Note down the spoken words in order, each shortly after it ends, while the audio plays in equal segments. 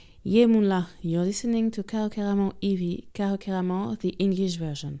Ye Moula, you're listening to Caro Caramo Evie, Caro Caramo, the English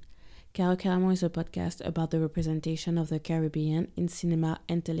version. Caro Caramo is a podcast about the representation of the Caribbean in cinema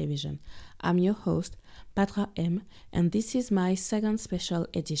and television. I'm your host, Patra M, and this is my second special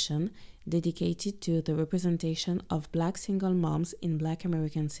edition dedicated to the representation of Black single moms in Black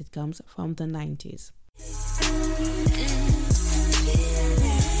American sitcoms from the 90s.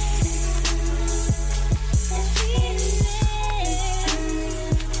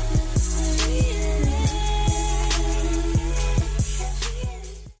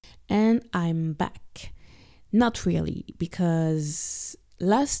 And I'm back. Not really, because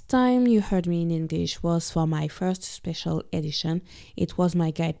last time you heard me in English was for my first special edition. It was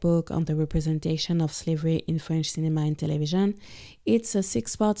my guidebook on the representation of slavery in French cinema and television. It's a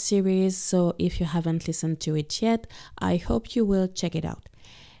 6-part series, so if you haven't listened to it yet, I hope you will check it out.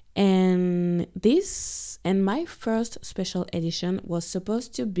 And my first special edition was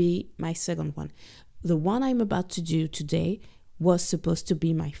supposed to be my second one. The one I'm about to do today was supposed to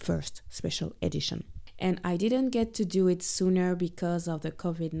be my first special edition. And I didn't get to do it sooner because of the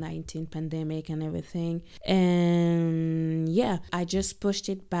COVID-19 pandemic and everything. And yeah, I just pushed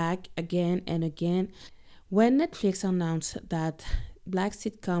it back again and again. When Netflix announced that Black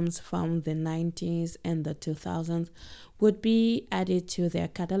sitcoms from the 90s and the 2000s would be added to their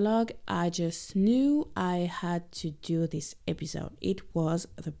catalog, I just knew I had to do this episode. It was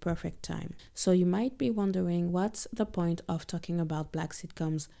the perfect time. So you might be wondering, what's the point of talking about Black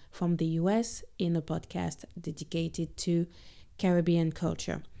sitcoms from the US in a podcast dedicated to Caribbean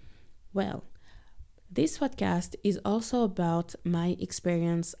culture? Well, this podcast is also about my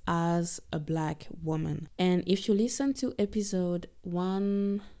experience as a Black woman. And if you listen to episode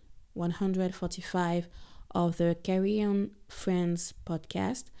 145 of the Carry On Friends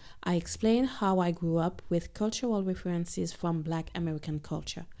podcast, I explain how I grew up with cultural references from Black American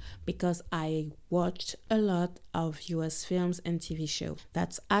culture because I watched a lot of US films and TV shows.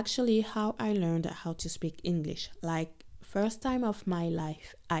 That's actually how I learned how to speak English. Like, first time of my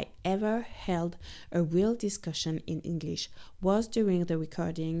life I ever held a real discussion in English was during the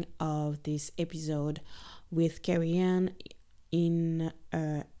recording of this episode with Carrie Ann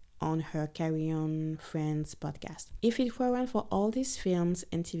on her Carry On Friends podcast. If it weren't for all these films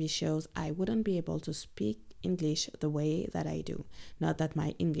and TV shows, I wouldn't be able to speak English the way that I do. Not that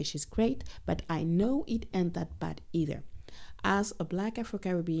my English is great, but I know it ain't that bad either. As a Black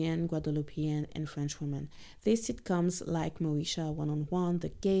Afro-Caribbean, Guadeloupean, and French woman, these sitcoms like Moesha One-on-One, The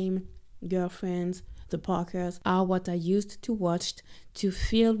Game, Girlfriends, The Parkers are what I used to watch to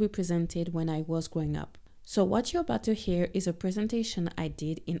feel represented when I was growing up. So what you're about to hear is a presentation I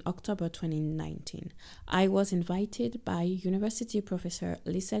did in October 2019. I was invited by University professor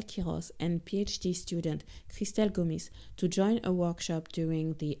Lissel Quiros and PhD student Christelle Gomis to join a workshop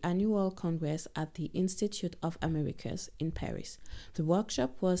during the annual congress at the Institute of Americas in Paris. The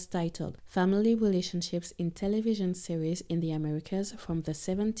workshop was titled Family Relationships in Television Series in the Americas from the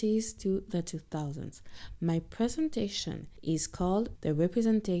 70s to the 2000s. My presentation is called The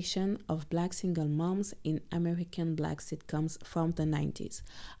Representation of Black Single Moms in American Black sitcoms from the 90s.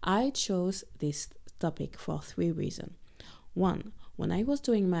 I chose this topic for 3 reasons. 1. When I was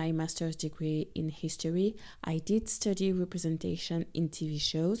doing my master's degree in history, I did study representation in TV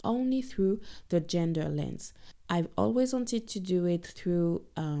shows only through the gender lens. I've always wanted to do it through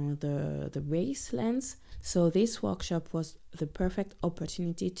the race lens, so this workshop was the perfect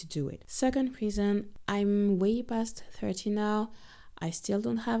opportunity to do it. Second reason, I'm way past 30 now. I still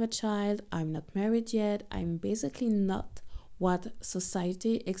don't have a child, I'm not married yet, I'm basically not what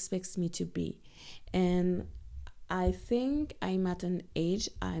society expects me to be. And I think I'm at an age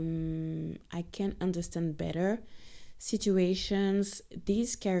I can understand better situations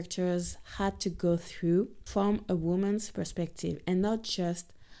these characters had to go through from a woman's perspective and not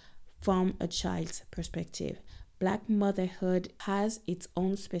just from a child's perspective. Black motherhood has its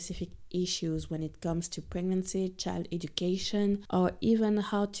own specific issues when it comes to pregnancy, child education, or even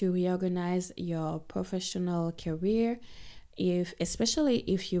how to reorganize your professional career, especially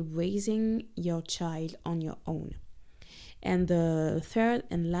if you're raising your child on your own. And the third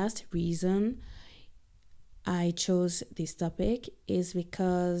and last reason I chose this topic is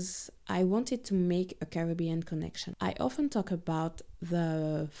because I wanted to make a Caribbean connection. I often talk about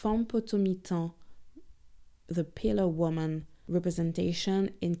the femme potomitan, the pillar woman representation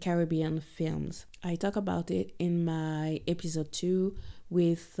in Caribbean films. I talk about it in my episode 2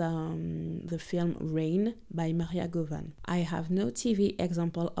 with the film Rain by Maria Govan. I have no TV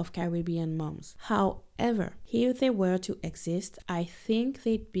example of Caribbean moms. However, if they were to exist, I think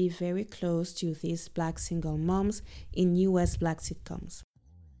they'd be very close to these Black single moms in US Black sitcoms.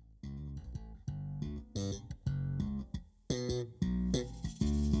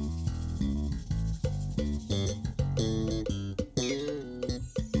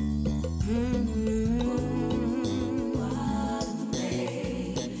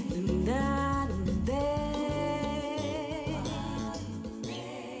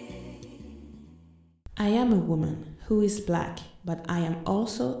 I am a woman who is black, but I am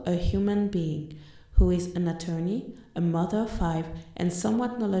also a human being who is an attorney, a mother of 5, and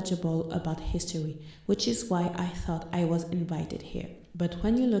somewhat knowledgeable about history, which is why I thought I was invited here. But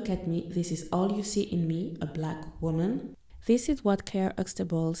when you look at me, this is all you see in me, a black woman. This is what Claire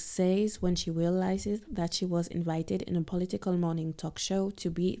Huxtable says when she realizes that she was invited in a political morning talk show to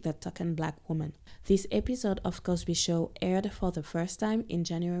be the token black woman. This episode of Cosby Show aired for the first time in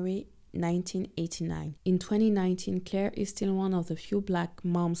January 1989. In 2019, Claire is still one of the few black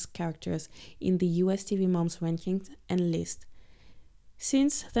moms characters in the US TV Moms rankings and list.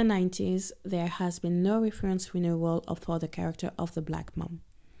 Since the 90s, there has been no reference renewal for the character of the black mom.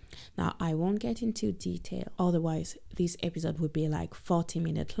 Now, I won't get into detail, otherwise this episode would be like 40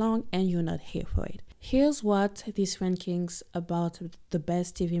 minutes long and you're not here for it. Here's what these rankings about the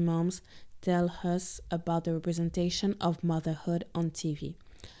best TV moms tell us about the representation of motherhood on TV.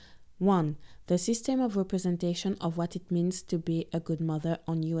 1. The system of representation of what it means to be a good mother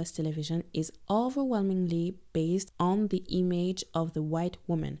on US television is overwhelmingly based on the image of the white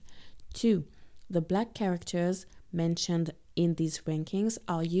woman. 2. The black characters mentioned in these rankings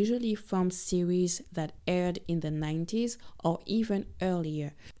are usually from series that aired in the 90s or even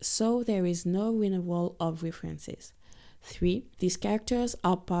earlier, so there is no renewal of references. 3. These characters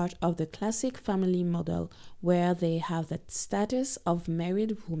are part of the classic family model where they have the status of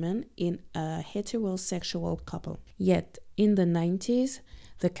married women in a heterosexual couple. Yet, in the 90s,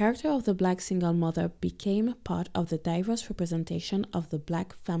 the character of the black single mother became part of the diverse representation of the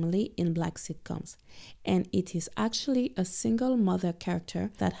black family in black sitcoms. And it is actually a single mother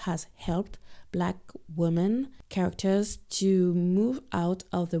character that has helped black women characters to move out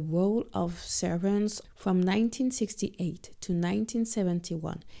of the role of servants. From 1968 to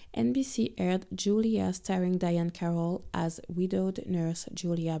 1971, NBC aired Julia starring Diahann Carroll as widowed nurse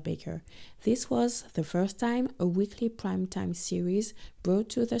Julia Baker. This was the first time a weekly primetime series brought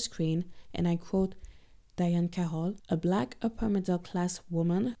to the screen, and I quote, Diahann Carroll, a black upper-middle-class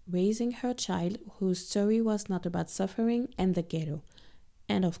woman raising her child whose story was not about suffering and the ghetto.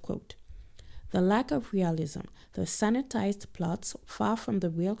 End of quote. The lack of realism, the sanitized plots far from the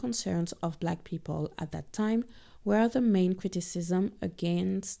real concerns of black people at that time were the main criticism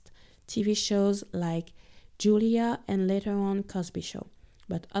against TV shows like Julia and later on Cosby Show.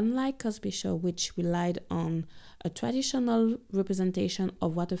 But unlike Cosby Show, which relied on a traditional representation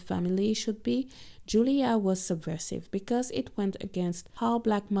of what a family should be, Julia was subversive because it went against how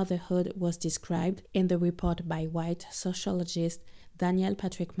black motherhood was described in the report by white sociologist Daniel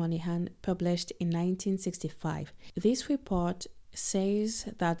Patrick Moynihan, published in 1965. This report says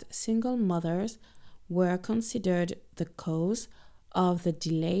that single mothers were considered the cause of the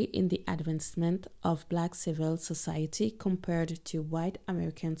delay in the advancement of black civil society compared to white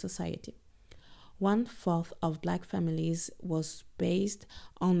American society. 1/4 of black families was based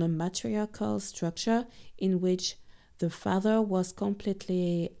on a matriarchal structure in which the father was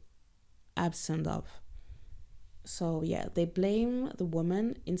completely absent of. So yeah, they blame the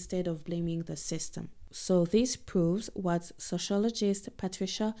woman instead of blaming the system. So this proves what sociologist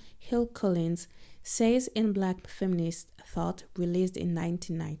Patricia Hill Collins says in Black Feminist Thought, released in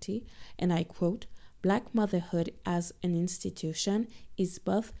 1990, and I quote, Black motherhood as an institution is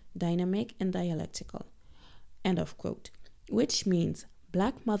both dynamic and dialectical. End of quote. Which means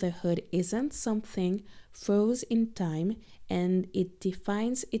black motherhood isn't something froze in time and it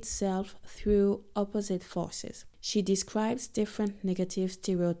defines itself through opposite forces. She describes different negative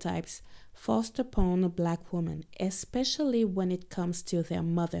stereotypes forced upon a black woman, especially when it comes to their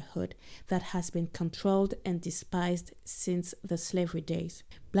motherhood that has been controlled and despised since the slavery days.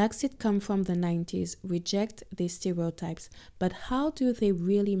 Black sitcoms from the 90s reject these stereotypes, but how do they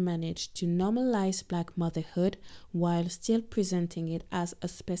really manage to normalize black motherhood while still presenting it as a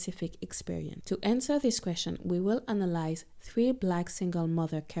specific experience? To answer this question, we will analyze 3 black single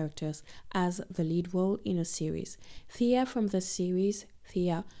mother characters as the lead role in a series. Thea from the series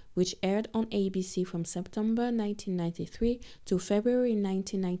Thea, which aired on ABC from September 1993 to February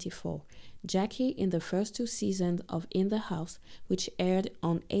 1994. Jackie in the first 2 seasons of In the House, which aired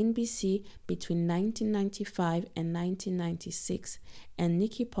on NBC between 1995 and 1996, and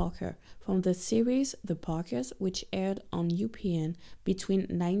Nikki Parker from the series The Parkers, which aired on UPN between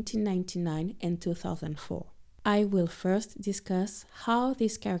 1999 and 2004. I will first discuss how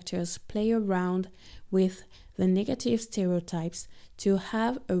these characters play around with the negative stereotypes to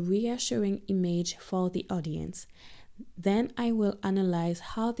have a reassuring image for the audience. Then I will analyze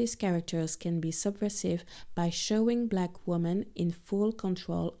how these characters can be subversive by showing black women in full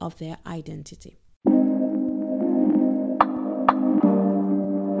control of their identity.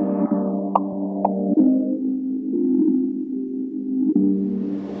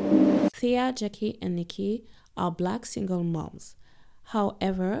 Thea, Jackie, and Nikki are black single moms.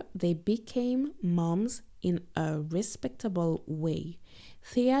 However, they became moms in a respectable way.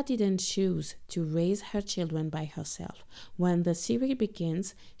 Thea didn't choose to raise her children by herself. When the series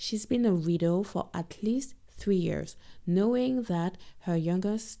begins, she's been a widow for at least 3 years, knowing that her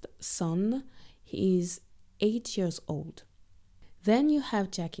youngest son is 8 years old. Then you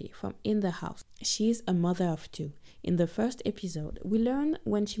have Jackie from In the House. She's a mother of 2. In the first episode, we learn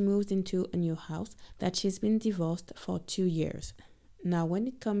when she moves into a new house that she's been divorced for 2 years. Now, when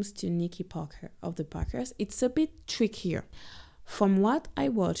it comes to Nikki Parker of the Parkers, it's a bit trickier. From what I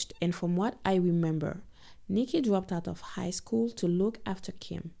watched and from what I remember, Nikki dropped out of high school to look after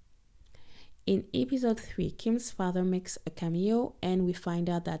Kim. In episode 3, Kim's father makes a cameo and we find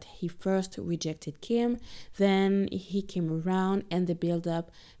out that he first rejected Kim, then he came around and they build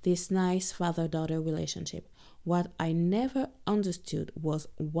up this nice father-daughter relationship. What I never understood was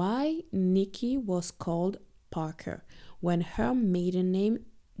why Nikki was called Parker when her maiden name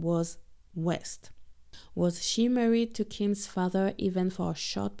was West. Was she married to Kim's father even for a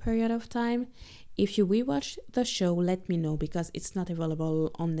short period of time? If you rewatch the show, let me know because it's not available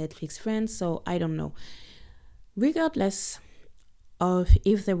on Netflix, friends, so I don't know. Regardless of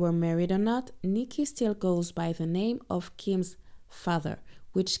if they were married or not, Nikki still goes by the name of Kim's father,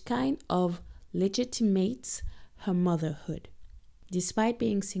 which kind of legitimates her motherhood. Despite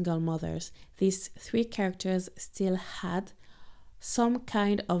being single mothers, these 3 characters still had some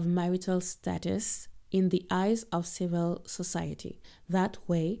kind of marital status in the eyes of civil society. That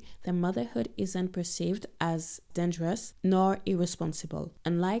way, their motherhood isn't perceived as dangerous nor irresponsible,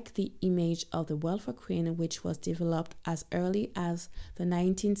 unlike the image of the welfare queen, which was developed as early as the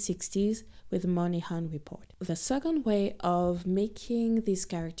 1960s with the Moynihan Report. The second way of making these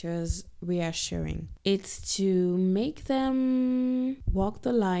characters reassuring is to make them walk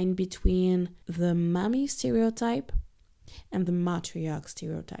the line between the mommy stereotype and the matriarch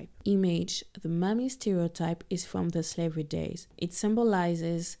stereotype. Image, the mommy stereotype is from the slavery days. It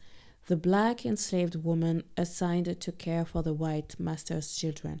symbolizes the black enslaved woman assigned to care for the white master's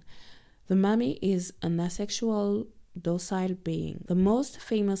children. The mommy is an asexual, docile being. The most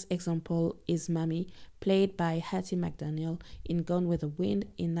famous example is Mammy, played by Hattie McDaniel in Gone with the Wind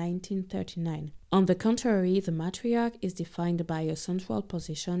in 1939. On the contrary, the matriarch is defined by a central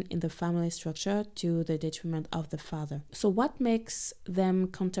position in the family structure to the detriment of the father. So what makes them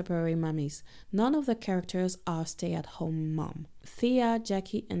contemporary mummies? None of the characters are stay-at-home mom. Thea,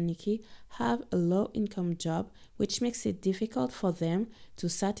 Jackie, and Nikki have a low-income job, which makes it difficult for them to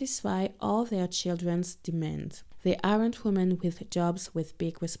satisfy all their children's demands. They aren't women with jobs with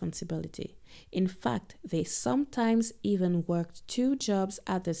big responsibility. In fact, they sometimes even worked 2 jobs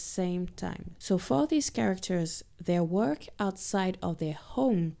at the same time. So for these characters, their work outside of their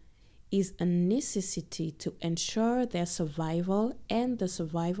home is a necessity to ensure their survival and the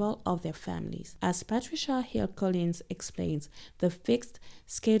survival of their families. As Patricia Hill Collins explains, the fixed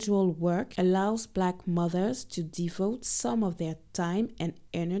schedule work allows Black mothers to devote some of their time and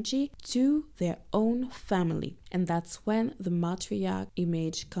energy to their own family. And that's when the matriarch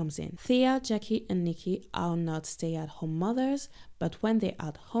image comes in. Thea, Jackie, and Nikki are not stay-at-home mothers, but when they're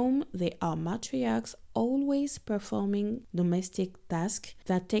at home, they are matriarchs, always performing domestic tasks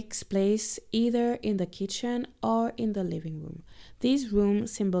that takes place either in the kitchen or in the living room. These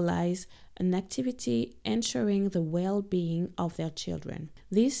rooms symbolize an activity ensuring the well-being of their children.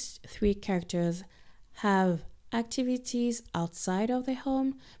 These 3 characters have activities outside of the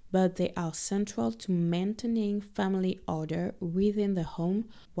home, but they are central to maintaining family order within the home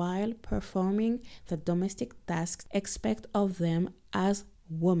while performing the domestic tasks expected of them as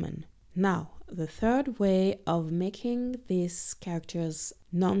women. Now, the third way of making these characters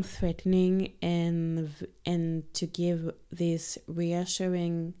non-threatening and to give this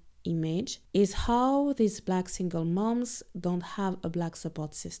reassuring image is how these Black single moms don't have a Black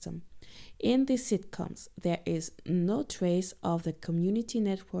support system. In these sitcoms, there is no trace of the community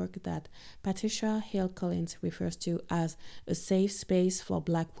network that Patricia Hill Collins refers to as a safe space for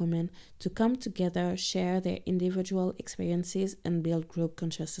Black women to come together, share their individual experiences, and build group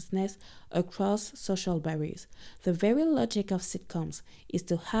consciousness across social barriers. The very logic of sitcoms is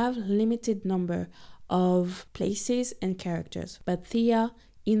to have limited number of places and characters, but Thea,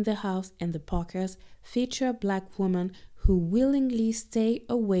 In the House, and the Parkers feature Black women who willingly stay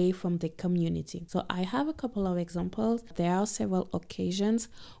away from the community. So I have a couple of examples. There are several occasions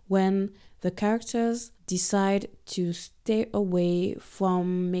when the characters decide to stay away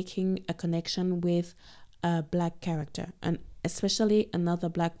from making a connection with a Black character, and especially another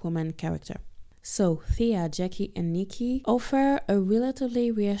Black woman character. So Thea, Jackie, and Nikki offer a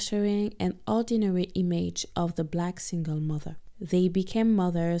relatively reassuring and ordinary image of the Black single mother. They became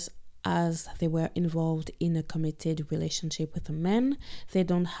mothers as they were involved in a committed relationship with a man. They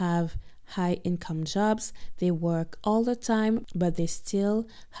don't have high income jobs, they work all the time, but they still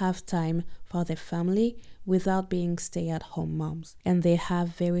have time for their family without being stay-at-home moms. And they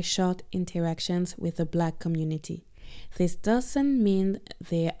have very short interactions with the Black community. This doesn't mean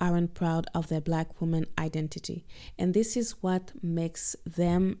they aren't proud of their Black woman identity, and this is what makes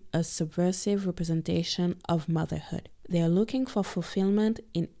them a subversive representation of motherhood. They are looking for fulfillment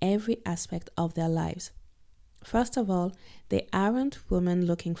in every aspect of their lives. First of all, they aren't women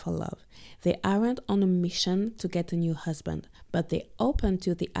looking for love. They aren't on a mission to get a new husband, but they're open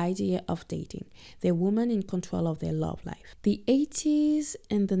to the idea of dating. They're women in control of their love life. The 80s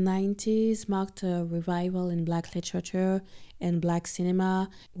and the 90s marked a revival in Black literature and Black cinema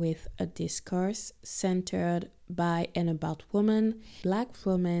with a discourse centered by and about women. Black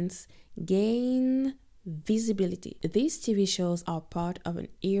romance gained visibility. These TV shows are part of an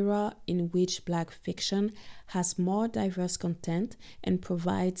era in which Black fiction has more diverse content and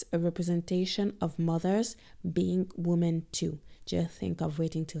provides a representation of mothers being women too. Just think of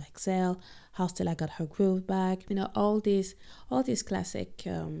Waiting to Exhale, How Stella Got Her Groove Back, all these classic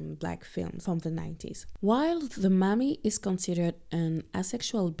Black films from the 90s. While the Mommy is considered an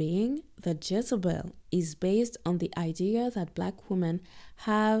asexual being, the Jezebel is based on the idea that Black women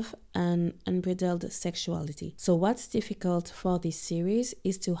have an unbridled sexuality. So what's difficult for this series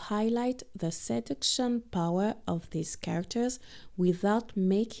is to highlight the seduction power of these characters without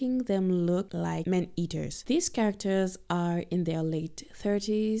making them look like man-eaters. These characters are in their late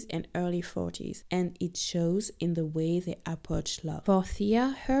 30s and early 40s, and it shows in the way they approach love. For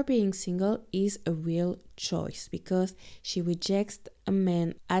Thea, her being single is a real choice because she rejects a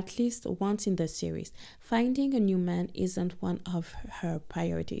man at least once in the series. Finding a new man isn't one of her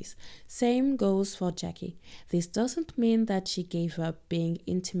priorities. Same goes for Jackie. This doesn't mean that she gave up being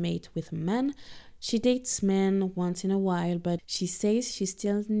intimate with a man. She dates men once in a while, but she says she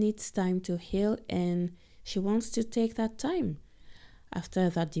still needs time to heal and she wants to take that time after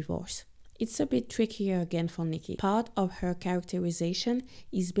that divorce. It's a bit trickier again for Nikki. Part of her characterization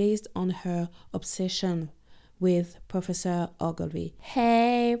is based on her obsession with Professor Ogilvy.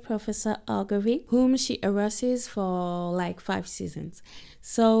 Hey, Professor Ogilvy, whom she harasses for like 5 seasons.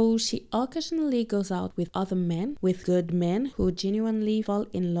 So she occasionally goes out with other men, with good men who genuinely fall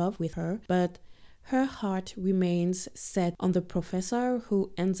in love with her, but her heart remains set on the professor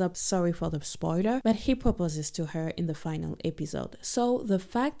who ends up, sorry for the spoiler, but he proposes to her in the final episode. So the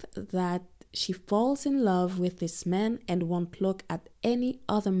fact that she falls in love with this man and won't look at any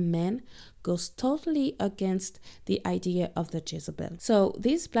other man goes totally against the idea of the Jezebel. So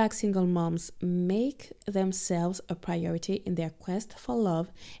these Black single moms make themselves a priority in their quest for love,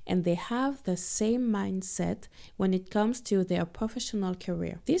 and they have the same mindset when it comes to their professional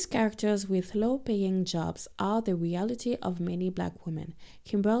career. These characters with low-paying jobs are the reality of many Black women.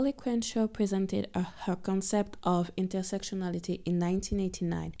 Kimberly Crenshaw presented her concept of intersectionality in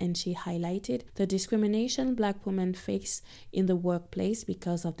 1989, and she highlighted the discrimination Black women face in the workplace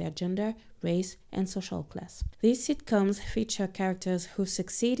because of their gender, race, and social class. These sitcoms feature characters who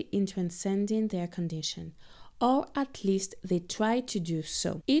succeed in transcending their condition, or at least they try to do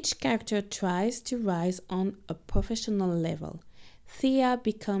so. Each character tries to rise on a professional level. Thea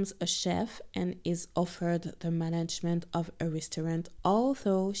becomes a chef and is offered the management of a restaurant,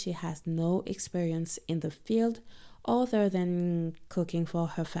 although she has no experience in the field other than cooking for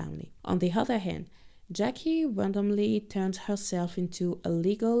her family. On the other hand, Jackie randomly turns herself into a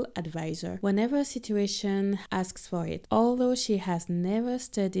legal advisor whenever a situation asks for it, although she has never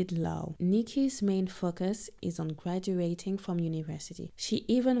studied law. Nikki's main focus is on graduating from university. She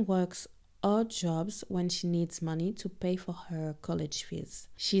even works odd jobs when she needs money to pay for her college fees.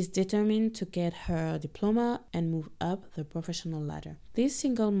 She's determined to get her diploma and move up the professional ladder. These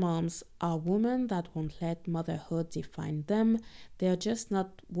single moms are women that won't let motherhood define them. They're just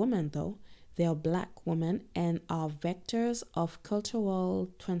not women though. They are Black women and are vectors of cultural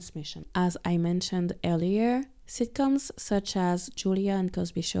transmission. As I mentioned earlier, sitcoms such as Julia and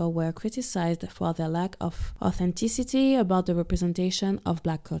Cosby Show were criticized for their lack of authenticity about the representation of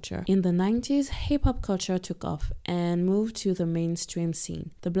Black culture. In the 90s, hip-hop culture took off and moved to the mainstream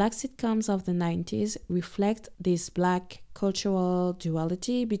scene. The Black sitcoms of the 90s reflect this Black cultural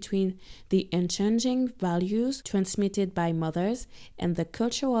duality between the unchanging values transmitted by mothers and the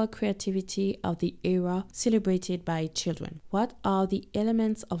cultural creativity of the era celebrated by children. What are the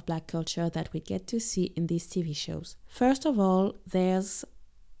elements of Black culture that we get to see in these TV shows? First of all, there's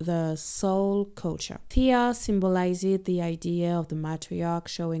the soul culture. Thea symbolizes the idea of the matriarch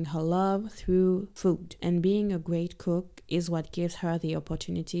showing her love through food, and being a great cook is what gives her the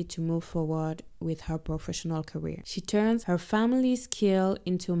opportunity to move forward with her professional career. She turns her family skill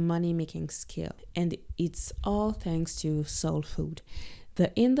into a money-making skill, and it's all thanks to soul food.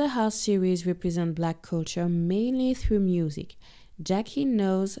 The In the House series represents Black culture mainly through music. Jackie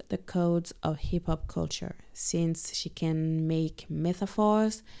knows the codes of hip-hop culture since she can make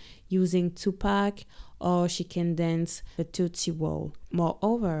metaphors using Tupac, or she can dance the Tootsie Roll.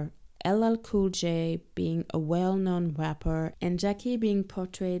 Moreover, LL Cool J being a well-known rapper and Jackie being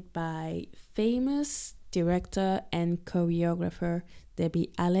portrayed by famous director and choreographer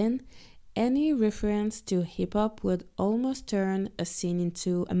Debbie Allen, any reference to hip-hop would almost turn a scene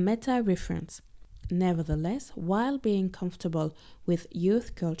into a meta-reference. Nevertheless, while being comfortable with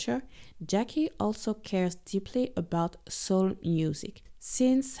youth culture, Jackie also cares deeply about soul music.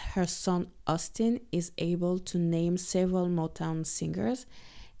 Since her son Austin is able to name several Motown singers,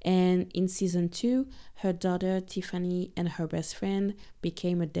 and in season 2, her daughter Tiffany and her best friend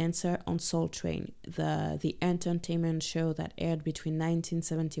became a dancer on Soul Train, the entertainment show that aired between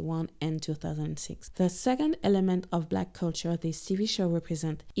 1971 and 2006. The second element of Black culture this TV show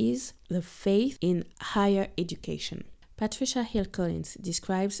represents is the faith in higher education. Patricia Hill Collins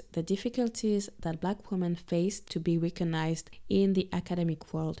describes the difficulties that Black women face to be recognized in the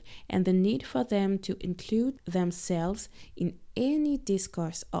academic world and the need for them to include themselves in any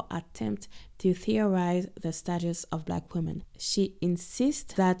discourse or attempt to theorize the status of Black women. She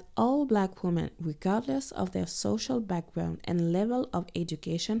insists that all Black women, regardless of their social background and level of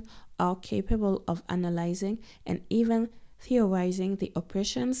education, are capable of analyzing and even theorizing the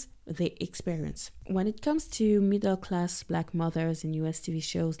oppressions they experience. When it comes to middle-class Black mothers in US TV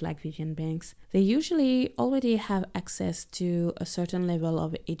shows like Vivian Banks, they usually already have access to a certain level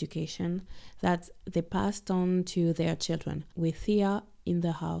of education that they passed on to their children. With Thea in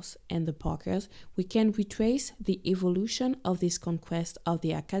the House and the Parkers, we can retrace the evolution of this conquest of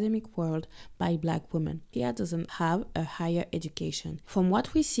the academic world by Black women. Thea doesn't have a higher education. From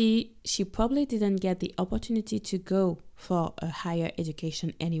what we see, she probably didn't get the opportunity to go for a higher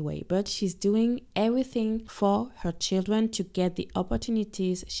education anyway, but she's doing everything for her children to get the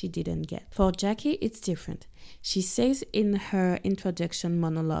opportunities she didn't get. For Jackie, it's different. She says in her introduction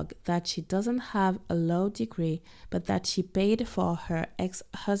monologue that she doesn't have a law degree, but that she paid for her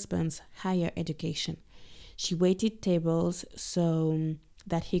ex-husband's higher education. She waited tables so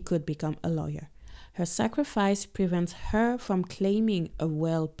that he could become a lawyer. Her sacrifice prevents her from claiming a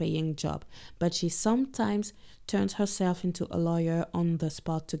well-paying job, but she sometimes turns herself into a lawyer on the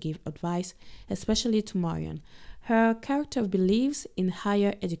spot to give advice, especially to Marion. Her character believes in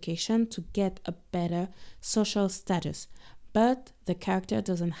higher education to get a better social status, but the character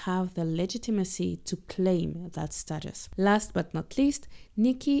doesn't have the legitimacy to claim that status. Last but not least,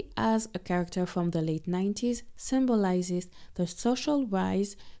 Nikki, as a character from the late 90s, symbolizes the social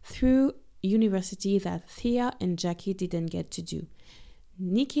rise through university that Thea and Jackie didn't get to do.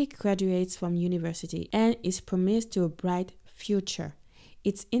 Nikki graduates from university and is promised to a bright future.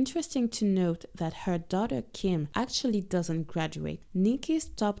 It's interesting to note that her daughter Kim actually doesn't graduate. Nikki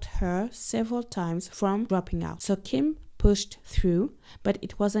stopped her several times from dropping out, so Kim pushed through, but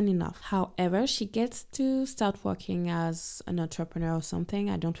it wasn't enough. However, she gets to start working as an entrepreneur or something,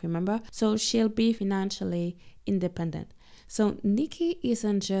 I don't remember, so she'll be financially independent. So Nikki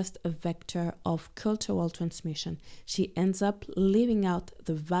isn't just a vector of cultural transmission. She ends up living out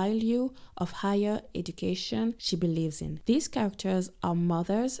the value of higher education she believes in. These characters are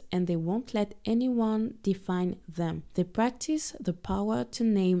mothers and they won't let anyone define them. They practice the power to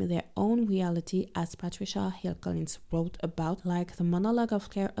name their own reality, as Patricia Hill Collins wrote about, like the monologue of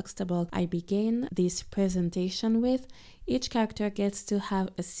Claire Huxtable I began this presentation with. Each character gets to have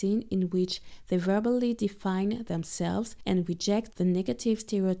a scene in which they verbally define themselves and reject the negative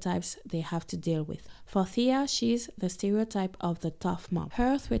stereotypes they have to deal with. For Thea, she's the stereotype of the tough mom.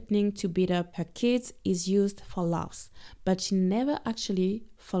 Her threatening to beat up her kids is used for laughs, but she never actually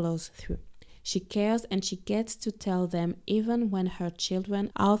follows through. She cares and she gets to tell them even when her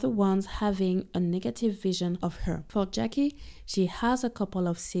children are the ones having a negative vision of her. For Jackie, she has a couple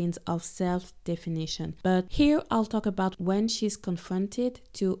of scenes of self-definition, but here I'll talk about when she's confronted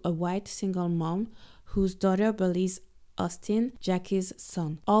to a white single mom whose daughter believes Austin, Jackie's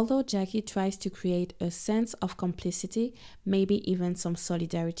son. Although Jackie tries to create a sense of complicity, maybe even some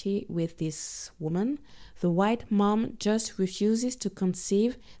solidarity with this woman, The white mom just refuses to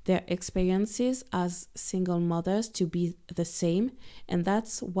conceive their experiences as single mothers to be the same, and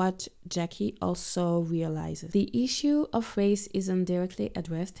that's what Jackie also realizes. The issue of race isn't directly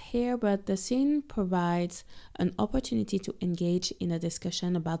addressed here, but the scene provides an opportunity to engage in a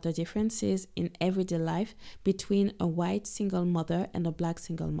discussion about the differences in everyday life between a white single mother and a black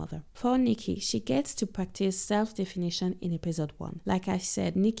single mother. For Nikki, she gets to practice self-definition in episode 1. Like I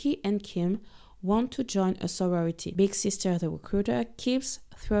said, Nikki and Kim want to join a sorority. Big Sister, the recruiter, keeps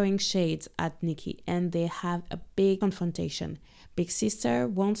throwing shades at Nikki, and they have a big confrontation. Big Sister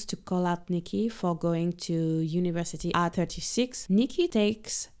wants to call out Nikki for going to university at 36. Nikki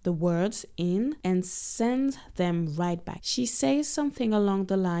takes the words in and sends them right back. She says something along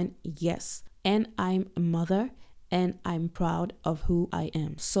the line, yes, and I'm a mother, and I'm proud of who I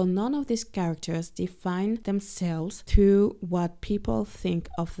am. So none of these characters define themselves through what people think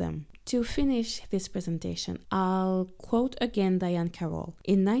of them. To finish this presentation, I'll quote again Diahann Carroll.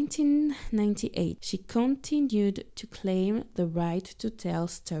 In 1998, she continued to claim the right to tell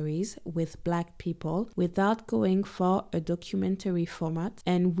stories with black people without going for a documentary format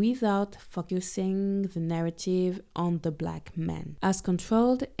and without focusing the narrative on the black man. As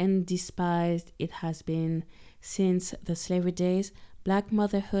controlled and despised it has been since the slavery days, black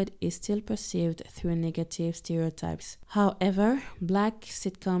motherhood is still perceived through negative stereotypes. However, black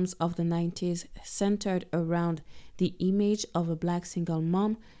sitcoms of the 90s centered around the image of a black single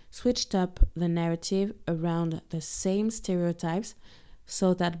mom switched up the narrative around the same stereotypes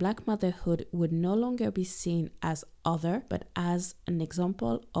so that black motherhood would no longer be seen as other, but as an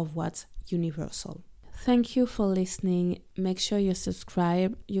example of what's universal. Thank you for listening. Make sure you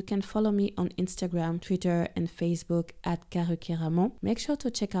subscribe. You can follow me on Instagram, Twitter, and Facebook at Karukiramon. Make sure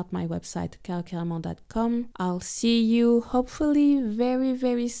to check out my website, karukiramon.com. I'll see you hopefully very,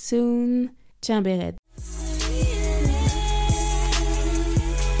 very soon. Tiens, Béred.